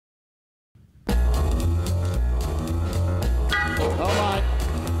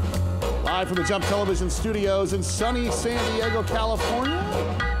Live from the Jump Television Studios in sunny San Diego, California.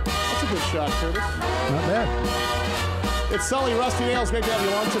 That's a good shot, Curtis. Not bad. It's Sully, Rusty Nails. Great to have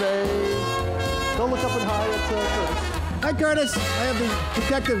you on today. Go look up and hi at Curtis. Hi, Curtis. I have the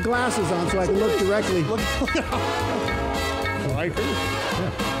protective glasses on so I can look directly. Look right here.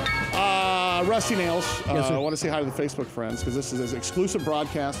 Yeah. Rusty Nails. Yes, sir. I want to say hi to the Facebook friends because this is an exclusive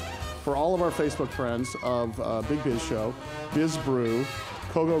broadcast for all of our Facebook friends of Big Biz Show, Biz Brew,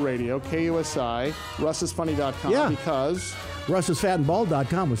 Kogo Radio, KUSI, RussIsFunny.com. Yeah. Because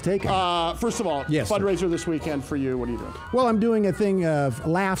RussIsFatandBald.com was taken. first of all, Yes, fundraiser sir. this weekend for you. What are you doing? Well, I'm doing a thing of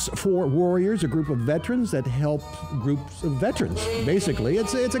Laughs for Warriors, a group of veterans that help groups of veterans. Basically,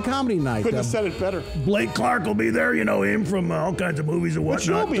 it's a comedy night. Couldn't have said it better. Blake Clark will be there. You know him from all kinds of movies and But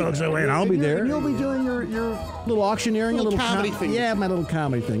you'll whatnot. be there. And I'll be there. And you'll be doing your Little auctioneering, Little a little comedy thing. Yeah, my little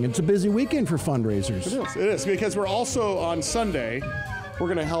comedy thing. It's a busy weekend for fundraisers. It is because we're also on Sunday. We're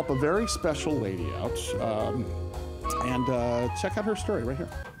going to help a very special lady out, and check out her story right here.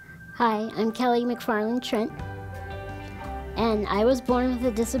 Hi, I'm Kelly McFarland Trent, and I was born with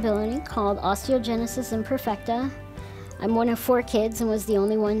a disability called osteogenesis imperfecta. I'm one of 4 kids and was the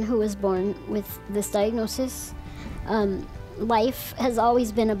only one who was born with this diagnosis. Life has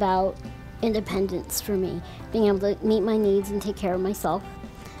always been about independence for me, being able to meet my needs and take care of myself.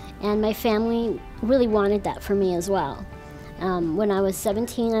 And my family really wanted that for me as well. When I was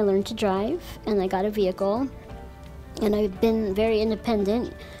 17, I learned to drive and I got a vehicle, and I've been very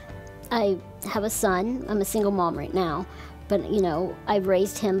independent. I have a son. I'm a single mom right now, but you know, I've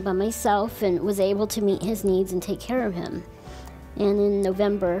raised him by myself and was able to meet his needs and take care of him. And in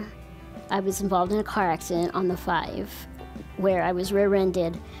November, I was involved in a car accident on the 5 where I was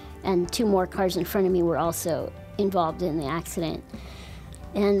rear-ended, and 2 more cars in front of me were also involved in the accident.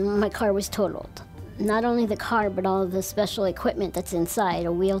 And my car was totaled. Not only the car, but all of the special equipment that's inside,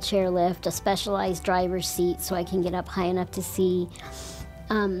 a wheelchair lift, a specialized driver's seat so I can get up high enough to see.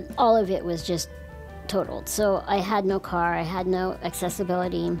 All of it was just totaled. So I had no car, I had no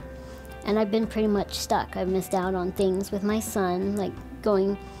accessibility, and I've been pretty much stuck. I've missed out on things with my son, like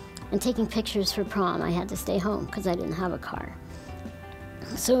going and taking pictures for prom. I had to stay home because I didn't have a car.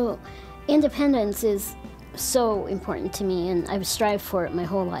 So independence is so important to me, and I've strived for it my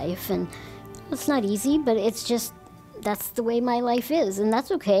whole life. And it's not easy, but it's just, that's the way my life is, and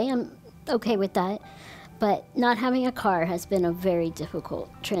that's okay. I'm okay with that. But not having a car has been a very difficult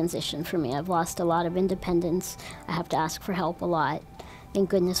transition for me. I've lost a lot of independence. I have to ask for help a lot. Thank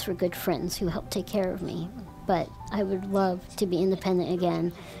goodness for good friends who help take care of me. But I would love to be independent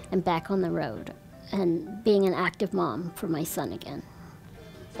again and back on the road and being an active mom for my son again.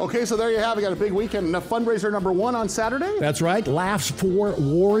 Okay, so there you have it. We got a big weekend. Fundraiser number 1 on Saturday. That's right. Laughs for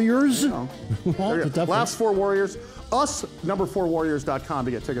Warriors. Oh. Laughs for Warriors. Us, number4warriors.com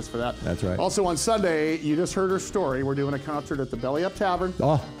to get tickets for that. That's right. Also on Sunday, you just heard her story. We're doing a concert at the Belly Up Tavern.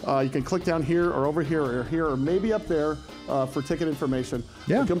 Oh. You can click down here or over here or maybe up there for ticket information.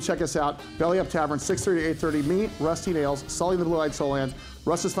 Yeah. Come check us out. Belly Up Tavern, 6:30 to 8:30. Me, Rusty Nails, Sully the Blue-Eyed Soul, and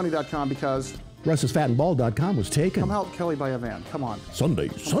RussIsFunny.com because RussIsFatandBald.com was taken. come help Kelly buy a van. Come on. Sunday.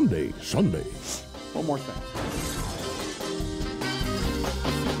 One more thing.